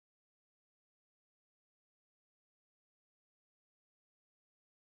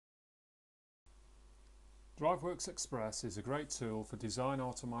SolidWorks Express is a great tool for design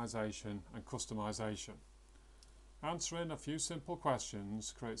automation and customization. Answering a few simple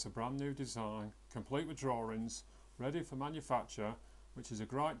questions creates a brand new design, complete with drawings, ready for manufacture, which is a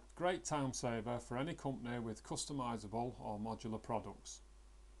great time saver for any company with customizable or modular products.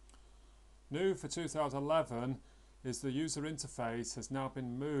 New for 2011 is the user interface has now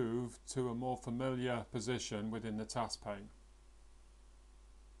been moved to a more familiar position within the task pane.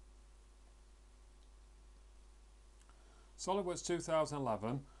 SolidWorks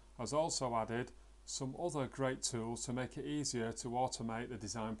 2011 has also added some other great tools to make it easier to automate the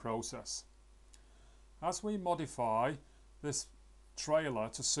design process. As we modify this trailer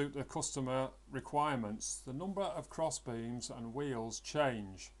to suit the customer requirements, the number of cross beams and wheels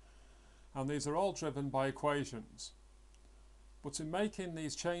change, and these are all driven by equations. But in making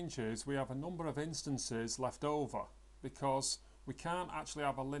these changes, we have a number of instances left over because we can't actually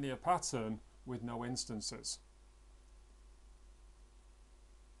have a linear pattern with no instances.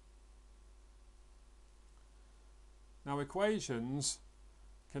 Now, equations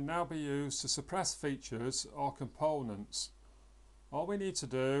can now be used to suppress features or components. All we need to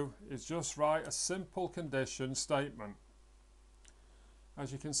do is just write a simple condition statement.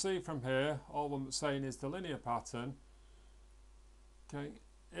 As you can see from here, all I'm saying is the linear pattern. Okay,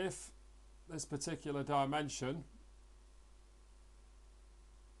 if this particular dimension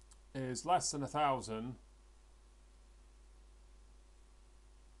is less than 1,000,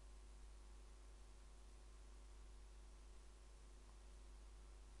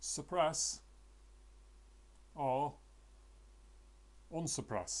 suppress or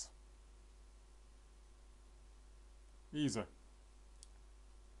unsuppress. Easy.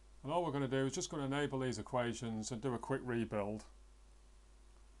 And all we're going to do is just going to enable these equations and do a quick rebuild,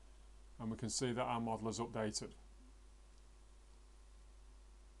 and we can see that our model is updated.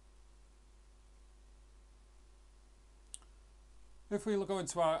 If we go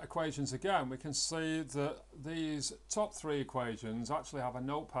into our equations again, we can see that these top three equations actually have a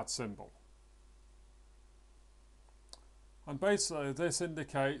notepad symbol. And basically this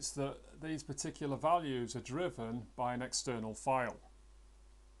indicates that these particular values are driven by an external file.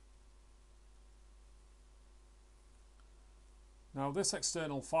 Now, this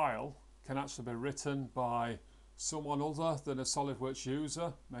external file can actually be written by someone other than a SolidWorks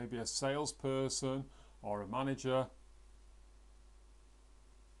user, maybe a salesperson or a manager.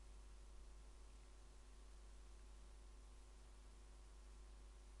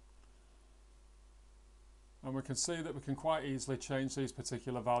 And we can see that we can quite easily change these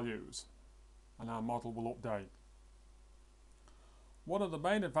particular values and our model will update. One of the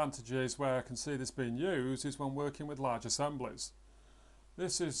main advantages where I can see this being used is when working with large assemblies.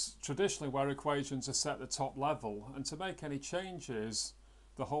 This is traditionally where equations are set at the top level, and to make any changes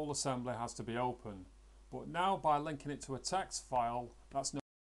the whole assembly has to be open. But now, by linking it to a text file, that's no